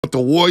the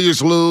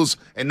Warriors lose,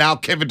 and now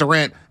Kevin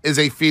Durant is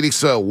a Phoenix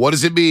Sun. What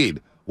does it mean?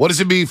 What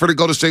does it mean for the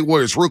Golden State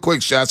Warriors? Real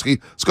quick,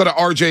 Shasky. Let's go to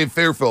RJ in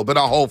Fairfield. Been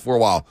on hold for a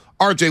while.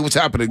 RJ, what's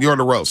happening? You're on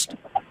the roast.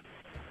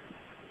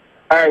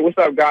 All right, what's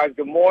up, guys?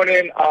 Good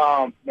morning.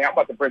 Man, I'm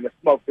about to bring the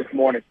smoke this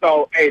morning.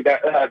 So, hey,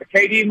 the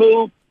KD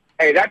move,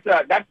 hey, that's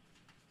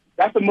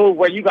a move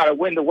where you got to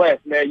win the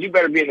West, man. You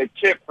better be in the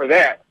chip for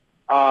that.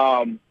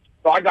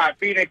 So I got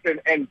Phoenix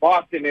and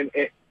Boston in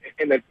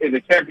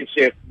the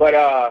championship.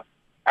 But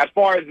as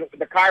far as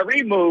the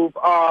Kyrie move,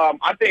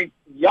 I think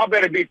y'all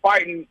better be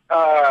fighting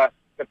the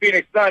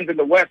Phoenix Suns in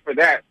the West for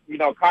that. You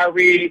know,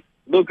 Kyrie,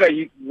 Luka.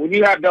 When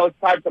you have those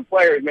types of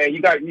players, man,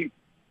 you got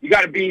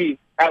to be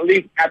at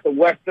least at the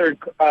Western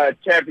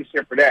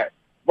championship for that.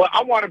 But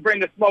I want to bring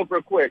the smoke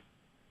real quick.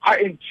 I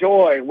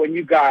enjoy when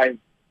you guys,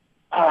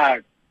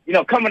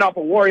 coming off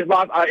a Warriors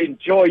loss, I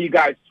enjoy you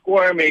guys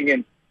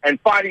squirming and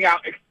finding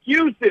out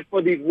excuses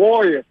for these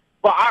Warriors.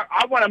 But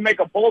I want to make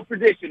a bold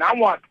prediction. I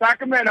want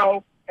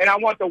Sacramento, and I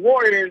want the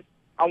Warriors.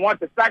 I want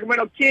the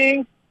Sacramento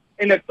Kings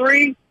in the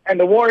 3 and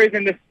the Warriors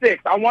in the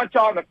 6. I want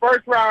y'all in the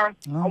first round.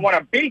 I want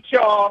to beat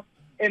y'all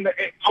in the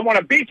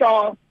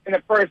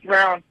first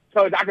round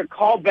so I could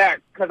call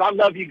back because I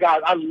love you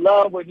guys. I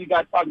love when you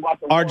guys talk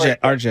about the Warriors.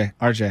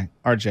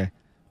 RJ.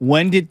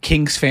 When did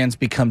Kings fans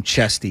become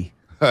chesty?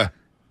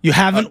 You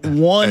haven't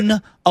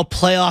won a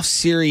playoff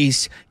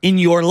series in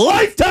your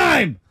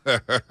lifetime.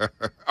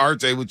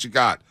 RJ, what you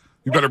got?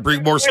 You better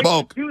bring more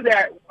smoke. Do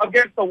that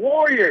against the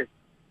Warriors,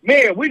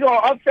 man. We gonna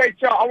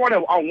upset y'all. I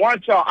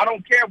want y'all. I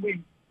don't care if we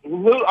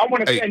lose. I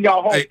want to send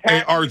y'all home.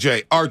 Hey,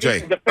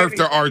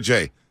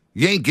 RJ.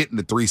 You ain't getting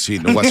the 3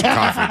 seed in the Western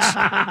Conference.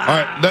 All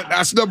right,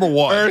 that's number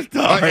one.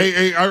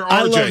 Hey, RJ,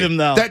 I love him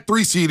though. That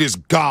 3 seed is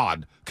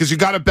gone because you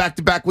got it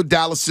back-to-back with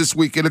Dallas this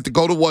weekend at the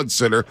Go to One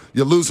Center.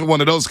 You're losing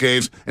one of those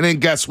games, and then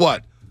guess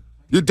what?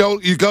 You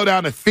go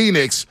down to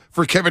Phoenix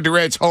for Kevin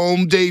Durant's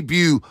home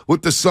debut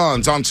with the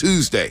Suns on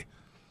Tuesday.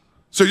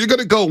 So you're going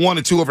to go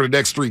 1-2 over the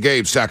next 3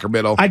 games,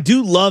 Sacramento. I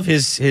do love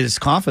his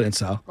confidence,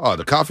 though. Oh,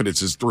 the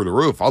confidence is through the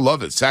roof. I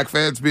love it. Sac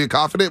fans being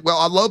confident. Well,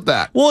 I love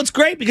that. Well, it's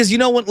great because you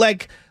know what,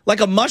 like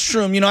a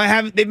mushroom. You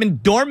know, they've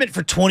been dormant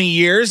for 20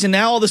 years, and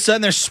now all of a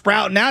sudden they're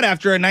sprouting out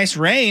after a nice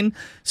rain.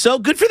 So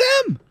good for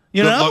them.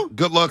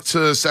 Good luck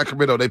to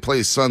Sacramento. They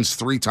play Suns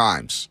 3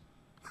 times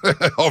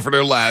over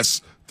their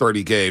last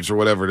 30 games or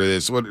whatever it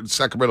is.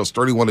 Sacramento's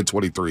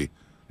 31-23.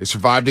 They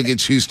survived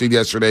against Houston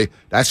yesterday.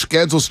 That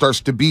schedule starts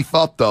to beef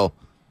up, though.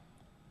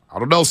 I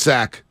don't know,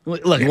 Sac.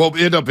 Look, you won't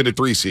end up in a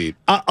 3 seed.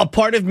 A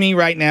part of me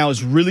right now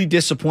is really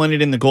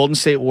disappointed in the Golden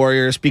State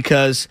Warriors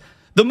because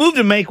the move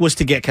to make was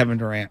to get Kevin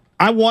Durant.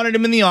 I wanted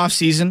him in the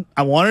offseason.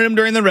 I wanted him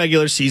during the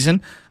regular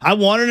season. I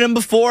wanted him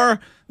before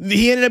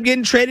he ended up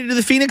getting traded to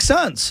the Phoenix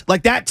Suns.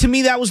 Like that, to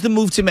me, that was the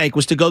move to make,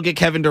 was to go get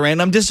Kevin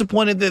Durant. I'm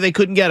disappointed that they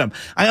couldn't get him.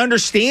 I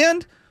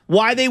understand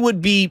why they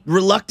would be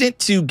reluctant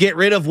to get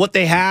rid of what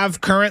they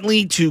have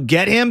currently to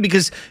get him,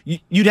 because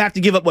you'd have to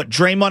give up,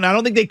 Draymond? I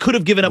don't think they could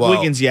have given up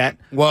Wiggins yet.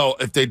 Well,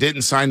 if they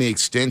didn't sign the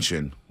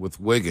extension with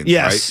Wiggins,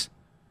 yes. Right?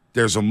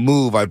 There's a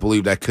move, I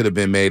believe, that could have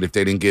been made if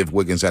they didn't give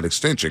Wiggins that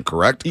extension,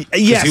 correct?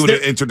 Yes. He would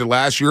have entered the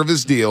last year of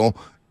his deal,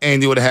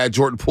 and you would have had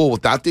Jordan Poole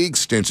without the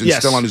extension,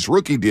 still on his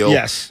rookie deal.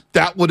 Yes.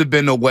 That would have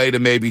been a way to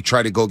maybe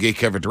try to go get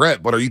Kevin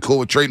Durant. But are you cool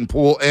with trading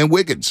Poole and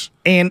Wiggins?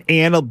 And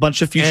a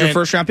bunch of future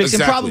first-round picks,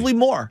 exactly.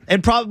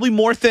 and probably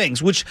more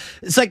things, which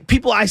it's like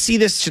people, I see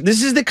this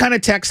is the kind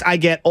of text I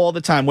get all the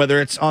time, whether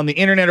it's on the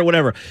internet or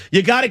whatever.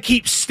 You got to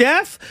keep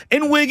Steph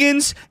and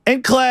Wiggins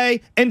and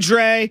Clay and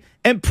Dre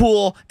and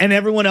Poole, and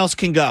everyone else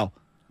can go.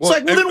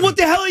 It's then what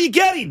the hell are you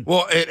getting?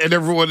 Well, and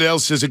everyone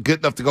else isn't good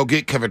enough to go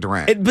get Kevin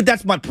Durant. But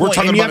that's my point. We're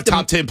talking about a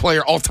top 10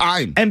 player all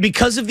time. And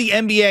because of the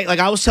NBA, like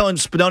I was telling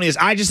Spadonius,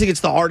 I just think it's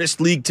the hardest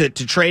league to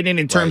trade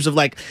in terms of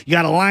like, you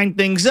got to line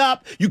things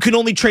up. You can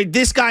only trade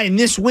this guy in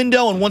this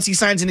window, and once he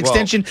signs an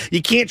extension,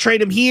 you can't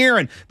trade him here.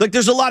 And like,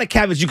 there's a lot of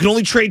caveats. You can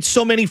only trade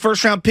so many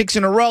first-round picks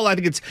in a row. I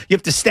think you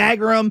have to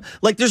stagger them.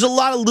 Like, there's a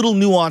lot of little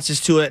nuances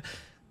to it.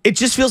 It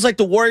just feels like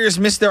the Warriors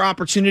missed their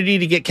opportunity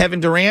to get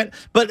Kevin Durant.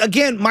 But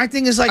again, my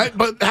thing is like...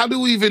 but how do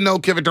we even know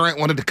Kevin Durant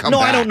wanted to come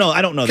back? No,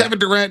 I don't know Kevin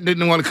Durant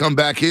didn't want to come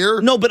back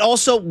here? No, but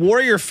also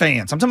Warrior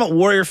fans. I'm talking about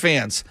Warrior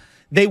fans.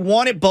 They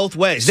want it both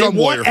ways. Some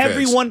they want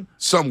everyone...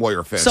 Some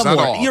Warrior fans. Some not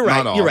Warrior. all. You're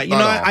right. Not You're all.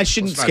 right. I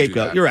shouldn't Let's not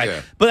scapegoat. You're right.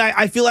 Yeah. But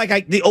I feel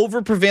like the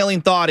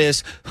over-prevailing thought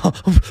is,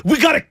 we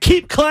got to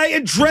keep Clay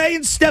and Dre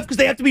and Steph because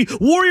they have to be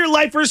Warrior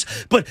lifers.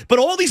 But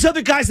all these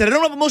other guys that I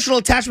don't have emotional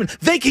attachment,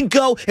 they can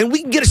go and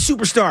we can get a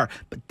superstar.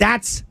 But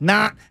that's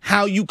not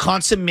how you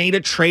consummate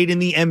a trade in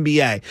the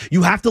NBA.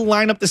 You have to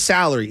line up the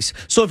salaries.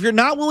 So if you're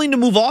not willing to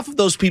move off of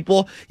those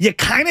people, you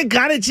kind of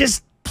got to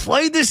just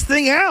play this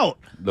thing out.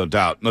 No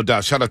doubt.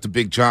 Shout out to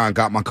Big John.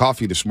 Got my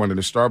coffee this morning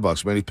at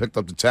Starbucks, man. He picked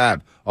up the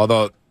tab.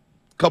 Although a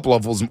couple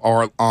of them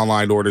are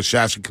online orders.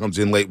 Shasky comes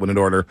in late with an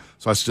order,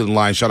 so I stood in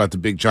line. Shout out to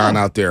Big John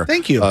out there.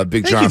 Thank you.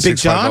 Big Thank John, you, Big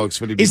John.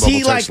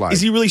 Is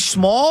he really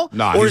small?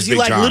 Nah, or is he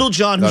like Little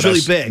John who's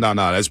really big? No,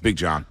 that's Big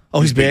John. Oh,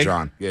 he's big?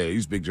 John. Yeah,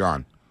 he's Big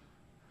John.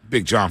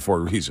 Big John for a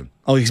reason.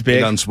 Oh, he's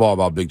big. Nothing small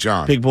about Big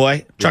John. Big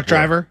boy. Truck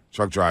driver.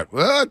 Truck driver.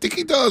 Well, I think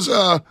he does.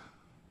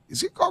 Is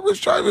he a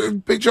garbage driver?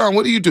 Big John,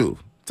 what do you do?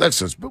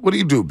 Texas. What do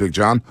you do, Big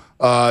John?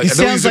 He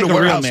sounds like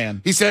a real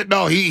man. He said,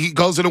 no, he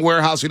goes in the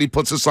warehouse and he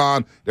puts us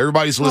on.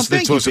 Everybody's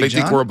listening to us and they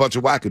think we're a bunch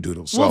of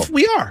wackadoodles. So. Well,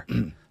 we are.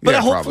 But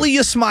hopefully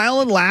you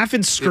smile and laugh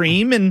and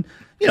scream and,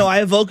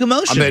 I evoke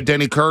emotion. I met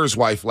Denny Kerr's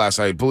wife last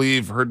night. I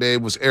believe her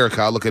name was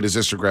Erica. I look at his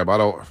Instagram. I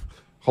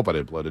hope I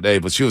didn't blow today,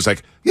 but she was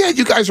like, yeah,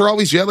 you guys are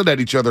always yelling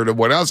at each other in the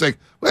morning. I was like,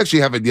 we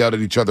actually haven't yelled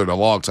at each other in a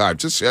long time.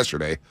 Just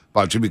yesterday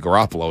about Jimmy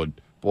Garoppolo. And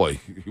boy,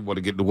 you want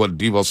to get into what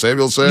Deebo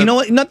Samuel said? You know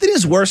what? Nothing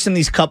is worse than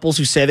these couples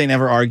who say they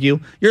never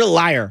argue. You're a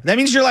liar. That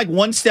means you're like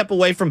one step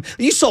away from.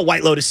 You saw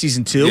White Lotus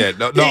season 2. Yeah,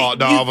 no,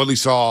 I've only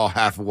saw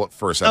half of what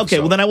first episode. Okay,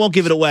 well then I won't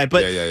give it away.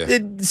 But yeah.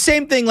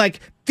 Same thing. Like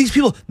these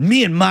people,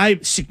 me and my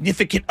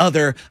significant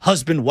other,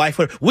 husband, wife,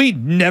 whatever, we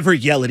never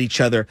yell at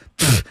each other.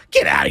 Pfft,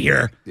 get out of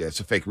here. Yeah, it's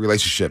a fake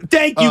relationship.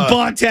 Thank you,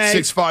 Bonte.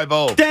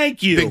 650.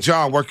 Thank you, Big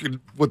John, working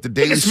with the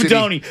Daily City.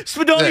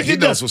 Spadoni he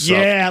knows what's up.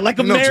 Yeah, like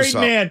a married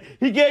man.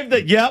 He gave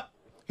the yep.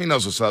 He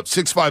knows what's up.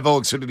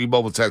 650 Xfinity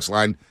Mobile Text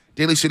Line.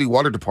 Daly City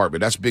Water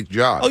Department. That's Big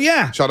John. Oh,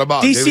 yeah. Shout him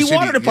out. DC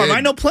Water Department. Yeah.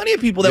 I know plenty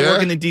of people that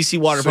work in the DC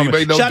Water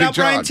Department. Shout out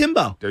Brian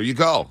Timbo. There you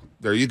go.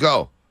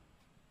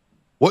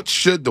 What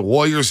should the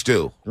Warriors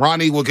do?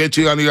 Ronnie, we'll get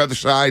to you on the other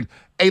side.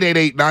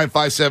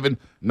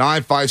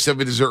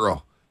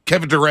 888-957-9570.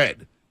 Kevin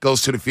Durant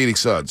goes to the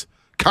Phoenix Suns.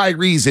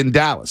 Kyrie's in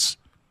Dallas.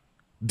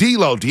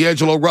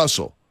 D'Angelo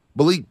Russell.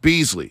 Malik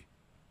Beasley.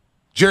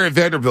 Jared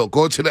Vanderbilt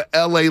going to the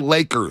L.A.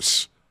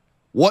 Lakers.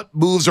 What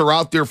moves are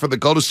out there for the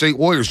Golden State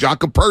Warriors?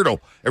 Jakob Poeltl,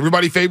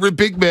 everybody's favorite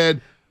big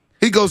man.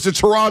 He goes to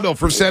Toronto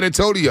from San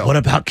Antonio. What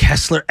about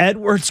Kessler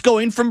Edwards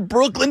going from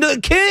Brooklyn to the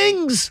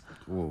Kings?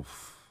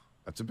 Oof,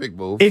 that's a big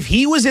move. If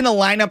he was in a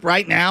lineup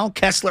right now,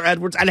 Kessler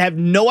Edwards, I'd have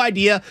no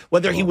idea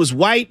whether he was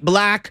white,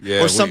 black,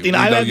 or something.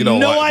 I have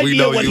no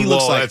idea what he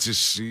looks like. That's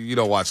just, you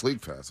don't watch League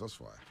Pass. That's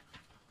why.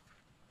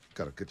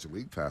 Got to get your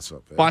League Pass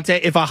up, man. Bonte,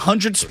 if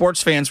 100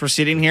 sports fans were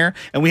sitting here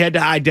and we had to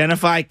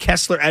identify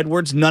Kessler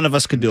Edwards, none of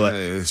us could do it.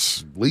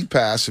 It's League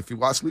Pass. If you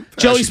watch League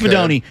Pass, Joey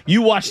Spadoni,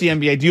 you watch the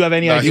NBA. Do you have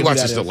any idea? He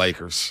watches the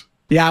Lakers.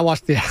 Yeah,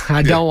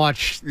 I don't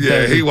watch.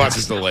 He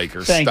watches the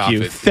Lakers. Stop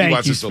it. He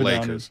watches the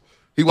Lakers.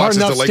 He watches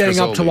the Lakers. Staying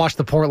up to watch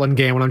the Portland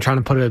game when I'm trying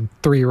to put a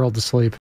 3-year-old to sleep.